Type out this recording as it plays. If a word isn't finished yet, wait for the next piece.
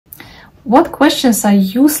What questions are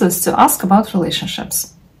useless to ask about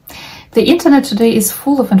relationships? The internet today is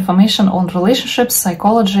full of information on relationships,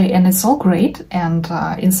 psychology, and it's all great, and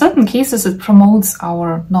in certain cases it promotes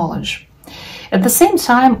our knowledge. At the same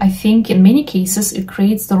time, I think in many cases it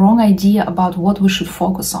creates the wrong idea about what we should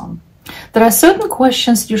focus on. There are certain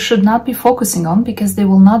questions you should not be focusing on because they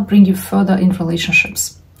will not bring you further in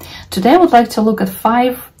relationships. Today I would like to look at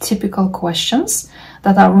 5 typical questions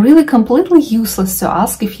that are really completely useless to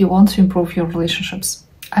ask if you want to improve your relationships.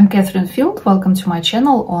 I'm Catherine Field. Welcome to my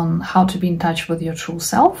channel on how to be in touch with your true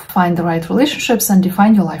self, find the right relationships, and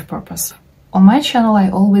define your life purpose. On my channel, I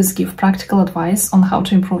always give practical advice on how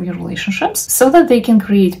to improve your relationships so that they can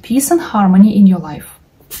create peace and harmony in your life.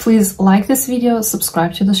 Please like this video,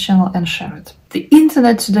 subscribe to this channel, and share it. The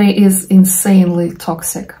internet today is insanely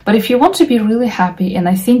toxic, but if you want to be really happy, and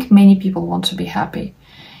I think many people want to be happy,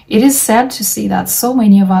 it is sad to see that so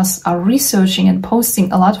many of us are researching and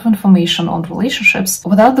posting a lot of information on relationships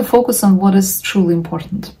without the focus on what is truly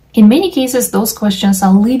important. In many cases, those questions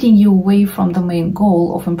are leading you away from the main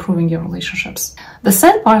goal of improving your relationships. The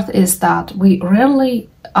sad part is that we rarely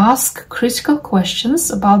ask critical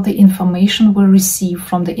questions about the information we receive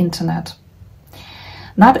from the internet.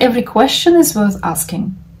 Not every question is worth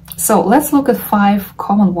asking. So let's look at 5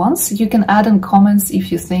 common ones. You can add in comments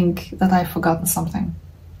if you think that I've forgotten something.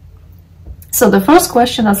 So the first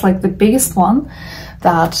question, that's like the biggest one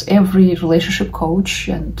that every relationship coach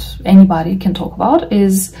and anybody can talk about,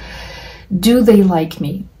 is, do they like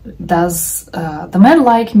me? Does the man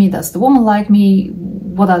like me? Does the woman like me?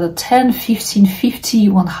 What are the 10, 15, 50,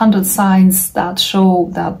 100 signs that show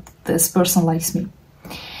that this person likes me?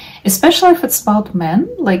 Especially if it's about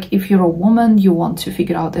men, like if you're a woman, you want to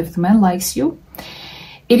figure out if the man likes you.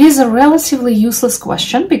 It is a relatively useless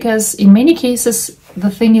question because in many cases the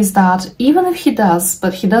thing is that even if he does,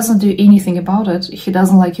 but he doesn't do anything about it, he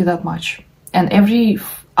doesn't like you that much. And every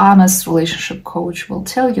honest relationship coach will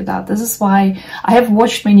tell you that. This is why I have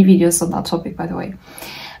watched many videos on that topic, by the way.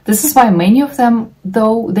 This is why many of them,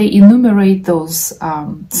 though they enumerate those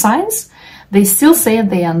signs, they still say at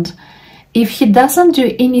the end, if he doesn't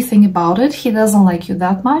do anything about it, he doesn't like you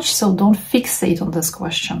that much, so don't fixate on this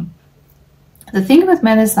question. The thing with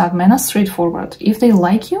men is that men are straightforward. If they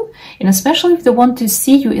like you, and especially if they want to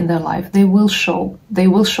see you in their life, they will show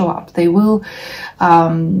up. They will,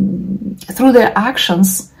 through their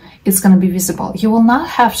actions, it's going to be visible. You will not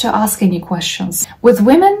have to ask any questions. With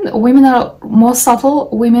women, women are more subtle.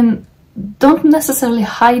 Women don't necessarily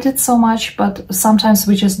hide it so much, but sometimes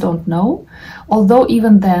we just don't know. Although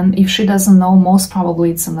even then, if she doesn't know, most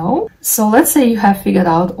probably it's a no. So let's say you have figured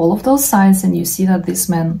out all of those signs and you see that this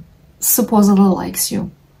man supposedly likes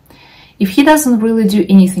you. If he doesn't really do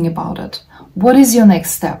anything about it, what is your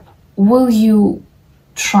next step? Will you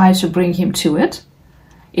try to bring him to it?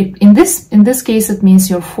 In this case, it means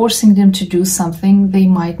you're forcing them to do something they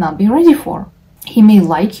might not be ready for. He may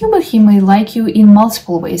like you, but he may like you in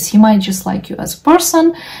multiple ways. He might just like you as a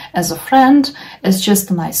person, as a friend, as just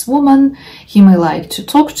a nice woman. He may like to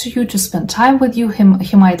talk to you, to spend time with you.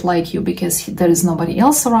 He might like you because there is nobody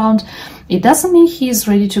else around. It doesn't mean he is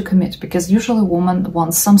ready to commit, because usually a woman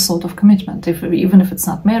wants some sort of commitment. Even if it's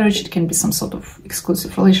not marriage, it can be some sort of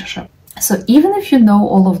exclusive relationship. So even if you know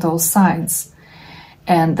all of those signs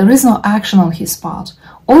and there is no action on his part,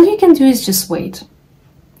 all you can do is just wait.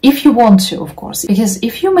 If you want to, of course, because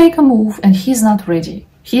if you make a move and he's not ready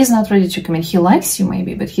to commit, he likes you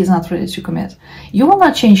maybe, but he's not ready to commit, you will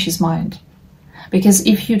not change his mind. Because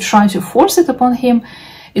if you try to force it upon him,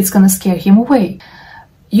 it's going to scare him away.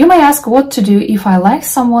 You may ask what to do if I like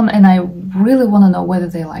someone and I really want to know whether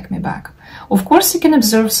they like me back. Of course, you can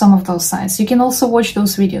observe some of those signs. You can also watch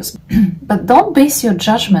those videos. But don't base your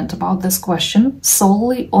judgment about this question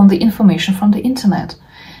solely on the information from the internet.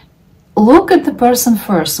 Look at the person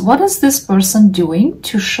first. What is this person doing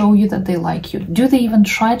to show you that they like you? Do they even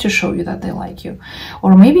try to show you that they like you?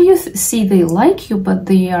 Or maybe you see they like you, but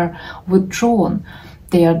they are withdrawn.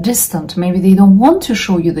 They are distant. Maybe they don't want to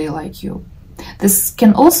show you they like you. This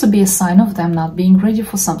can also be a sign of them not being ready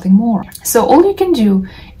for something more. So all you can do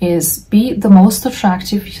is be the most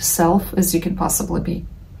attractive yourself as you can possibly be.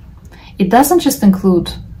 It doesn't just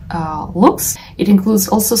include looks. It includes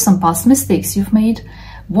also some past mistakes you've made.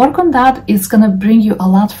 Work on that. It's going to bring you a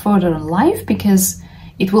lot further in life because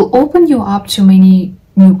it will open you up to many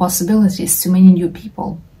new possibilities, to many new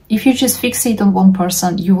people. If you just fixate on one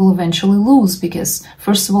person, you will eventually lose because,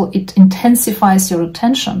 first of all, it intensifies your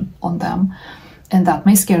attention on them, and that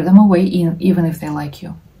may scare them away even if they like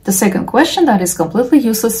you. The second question that is completely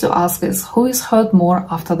useless to ask is, who is hurt more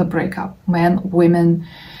after the breakup? Men, women,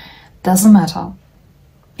 doesn't matter.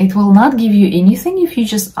 It will not give you anything if you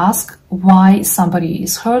just ask why somebody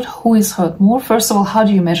is hurt, who is hurt more. First of all, how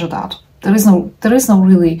do you measure that? There is no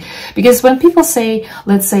really, because when people say,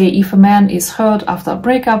 let's say if a man is hurt after a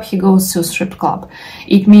breakup, he goes to a strip club.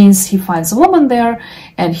 It means he finds a woman there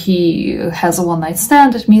and he has a one-night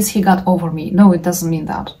stand. It means he got over me. No, it doesn't mean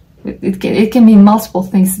that. It can mean multiple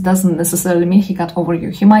things. It doesn't necessarily mean he got over you.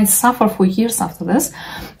 He might suffer for years after this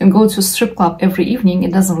and go to a strip club every evening.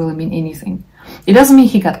 It doesn't really mean anything. It doesn't mean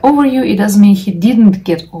he got over you. It doesn't mean he didn't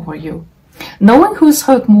get over you. Knowing who is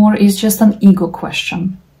hurt more is just an ego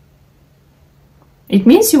question. It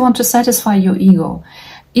means you want to satisfy your ego.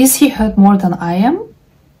 Is he hurt more than I am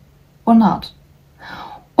or not?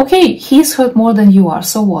 Okay, he's hurt more than you are,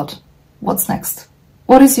 so what? What's next?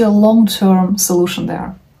 What is your long-term solution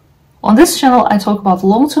there? On this channel, I talk about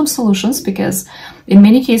long-term solutions because in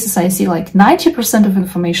many cases I see like 90% of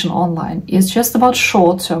information online is just about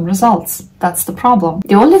short-term results. That's the problem.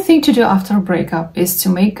 The only thing to do after a breakup is to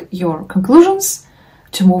make your conclusions,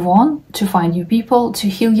 to move on, to find new people, to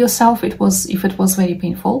heal yourself. If it was very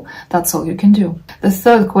painful, that's all you can do. The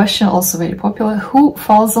third question, also very popular, who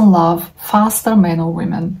falls in love faster, men or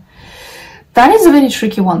women? That is a very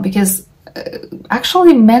tricky one because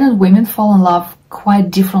actually men and women fall in love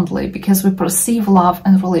quite differently because we perceive love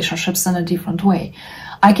and relationships in a different way.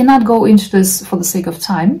 I cannot go into this for the sake of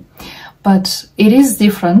time, but it is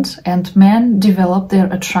different, and men develop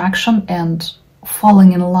their attraction and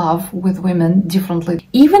falling in love with women differently.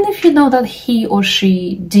 Even if you know that he or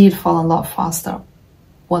she did fall in love faster,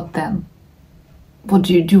 what then? What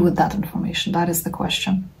do you do with that information? That is the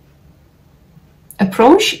question.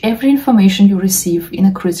 Approach every information you receive in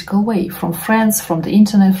a critical way, from friends, from the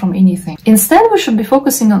internet, from anything. Instead, we should be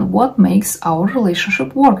focusing on what makes our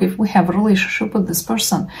relationship work, if we have a relationship with this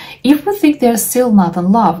person. If we think they're still not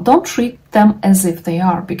in love, don't treat them as if they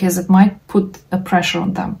are, because it might put a pressure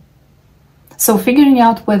on them. So figuring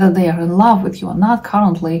out whether they are in love with you or not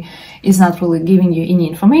currently is not really giving you any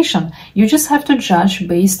information. You just have to judge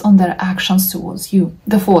based on their actions towards you.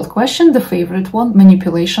 The fourth question, the favorite one,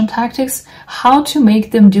 manipulation tactics. How to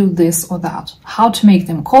make them do this or that. How to make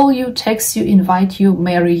them call you, text you, invite you,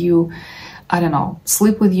 marry you, I don't know,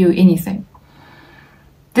 sleep with you, anything.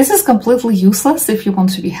 This is completely useless if you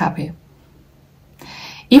want to be happy.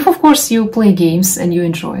 If, of course, you play games and you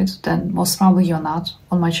enjoy it, then most probably you're not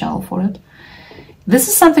on my channel for it. This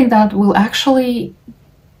is something that will actually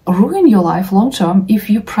ruin your life long term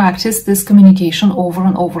if you practice this communication over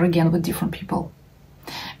and over again with different people.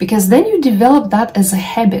 Because then you develop that as a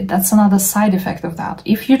habit. That's another side effect of that.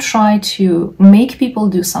 If you try to make people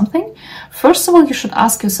do something, first of all, you should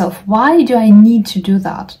ask yourself, why do I need to do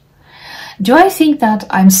that? Do I think that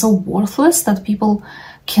I'm so worthless that people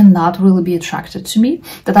cannot really be attracted to me,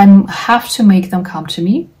 that I have to make them come to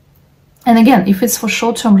me? And again, if it's for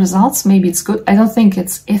short-term results, maybe it's good. I don't think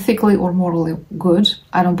it's ethically or morally good.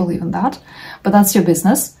 I don't believe in that, but that's your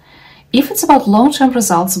business. If it's about long-term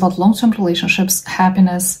results, about long-term relationships,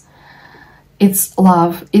 happiness, it's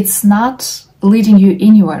love, it's not leading you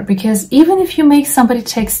anywhere. Because even if you make somebody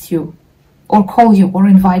text you or call you or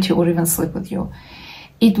invite you or even sleep with you,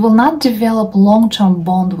 it will not develop long-term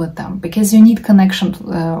bond with them because you need connection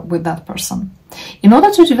with that person. In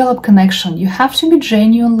order to develop connection, you have to be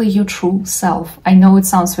genuinely your true self. I know it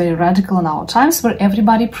sounds very radical in our times where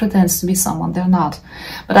everybody pretends to be someone they're not.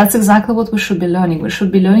 But that's exactly what we should be learning. We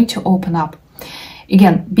should be learning to open up.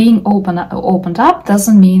 Again, being opened up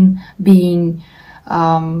doesn't mean being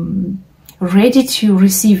ready to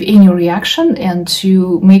receive any reaction and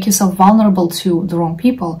to make yourself vulnerable to the wrong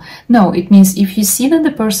people. No, it means if you see that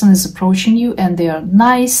the person is approaching you and they are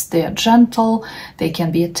nice, they are gentle, they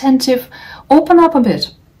can be attentive, open up a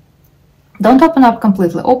bit. Don't open up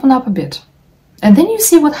completely, open up a bit. And then you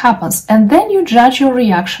see what happens. And then you judge your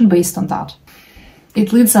reaction based on that.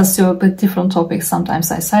 It leads us to a bit different topics. Sometimes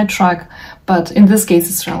I sidetrack, but in this case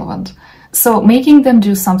it's relevant. So making them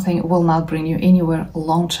do something will not bring you anywhere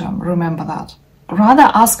long term. Remember that. Rather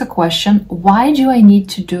ask a question, why do I need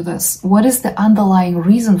to do this? What is the underlying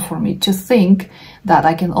reason for me to think that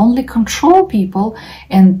I can only control people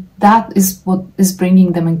and that is what is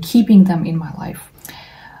bringing them and keeping them in my life?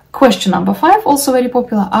 Question number 5, also very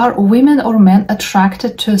popular. Are women or men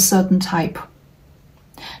attracted to a certain type?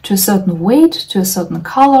 To a certain weight, to a certain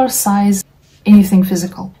color, size, anything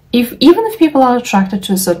physical? Even if people are attracted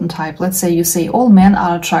to a certain type, let's say you say all men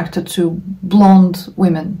are attracted to blonde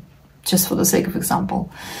women, just for the sake of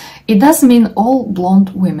example, it doesn't mean all blonde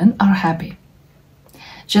women are happy.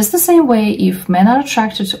 Just the same way, if men are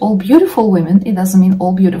attracted to all beautiful women, it doesn't mean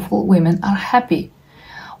all beautiful women are happy.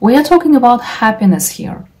 We are talking about happiness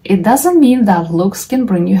here. It doesn't mean that looks can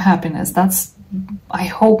bring you happiness. That's I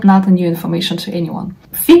hope, not a new information to anyone.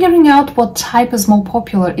 Figuring out what type is more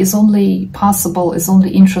popular is only possible, is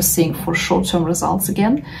only interesting for short-term results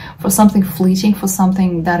again, for something fleeting, for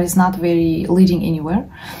something that is not very leading anywhere.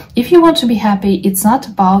 If you want to be happy, it's not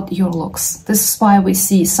about your looks. This is why we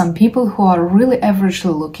see some people who are really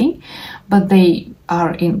averagely looking, but they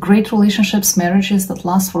are in great relationships, marriages that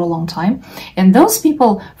last for a long time. And those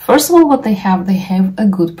people, first of all, what they have a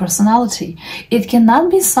good personality. It cannot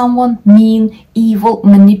be someone mean, evil,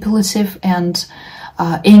 manipulative, and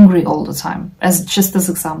angry all the time, just as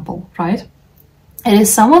example, right? It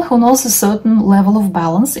is someone who knows a certain level of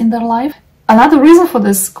balance in their life. Another reason for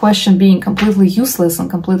this question being completely useless and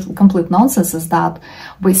complete nonsense is that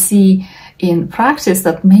we see in practice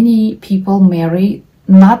that many people marry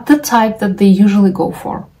not the type that they usually go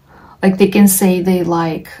for. Like they can say they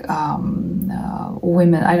like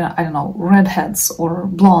women, I don't know, redheads or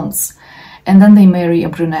blondes, and then they marry a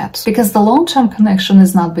brunette, because the long-term connection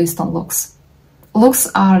is not based on looks. Looks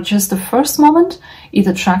are just the first moment, it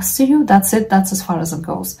attracts to you, that's it, that's as far as it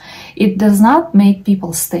goes. It does not make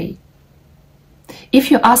people stay.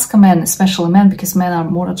 If you ask a man, especially men, because men are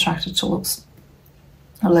more attracted to looks,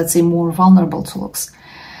 or let's say more vulnerable to looks.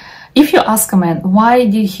 If you ask a man, why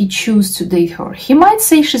did he choose to date her? He might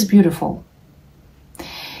say she's beautiful.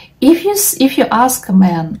 If you ask a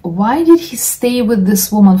man, why did he stay with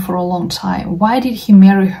this woman for a long time? Why did he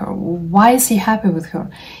marry her? Why is he happy with her?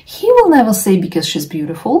 He will never say because she's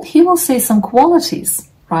beautiful. He will say some qualities,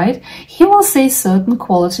 right? He will say certain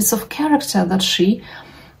qualities of character that she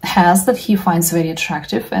has that he finds very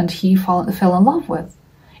attractive and he fell in love with.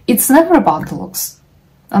 It's never about the looks.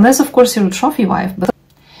 Unless, of course, you're a trophy wife, but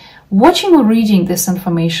watching or reading this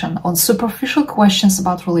information on superficial questions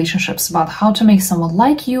about relationships, about how to make someone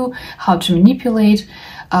like you, how to manipulate,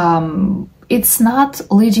 it's not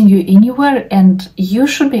leading you anywhere, and you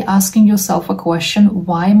should be asking yourself a question,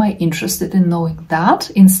 why am I interested in knowing that,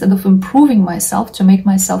 instead of improving myself to make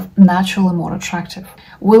myself naturally more attractive?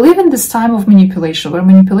 We live in this time of manipulation, where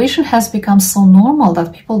manipulation has become so normal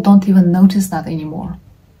that people don't even notice that anymore.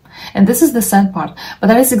 And this is the sad part. But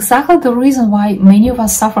that is exactly the reason why many of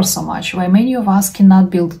us suffer so much, why many of us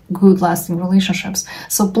cannot build good, lasting relationships.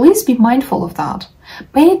 So please be mindful of that.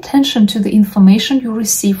 Pay attention to the information you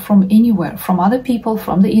receive from anywhere, from other people,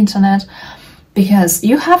 from the internet, because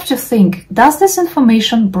you have to think, does this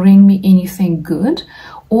information bring me anything good,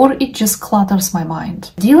 or it just clutters my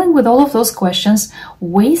mind? Dealing with all of those questions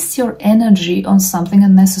wastes your energy on something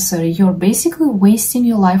unnecessary. You're basically wasting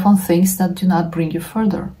your life on things that do not bring you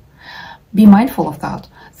further. Be mindful of that.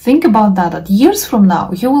 Think about that years from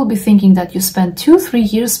now, you will be thinking that you spent 2-3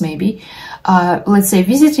 years maybe, let's say,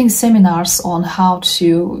 visiting seminars on how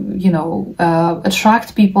to,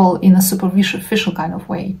 attract people in a superficial kind of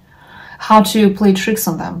way, how to play tricks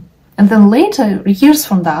on them. And then later, years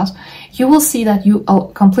from that, you will see that you are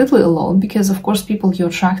completely alone, because of course people you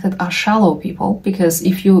attracted are shallow people, because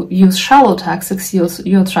if you use shallow tactics,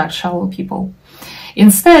 you attract shallow people.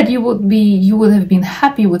 Instead, you would have been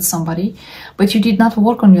happy with somebody, but you did not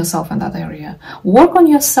work on yourself in that area. Work on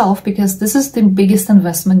yourself, because this is the biggest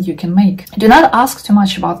investment you can make. Do not ask too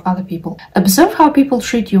much about other people. Observe how people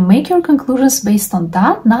treat you. Make your conclusions based on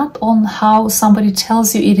that, not on how somebody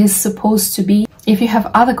tells you it is supposed to be. If you have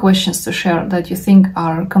other questions to share that you think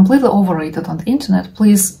are completely overrated on the internet,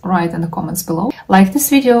 please write in the comments below. Like this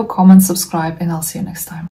video, comment, subscribe, and I'll see you next time.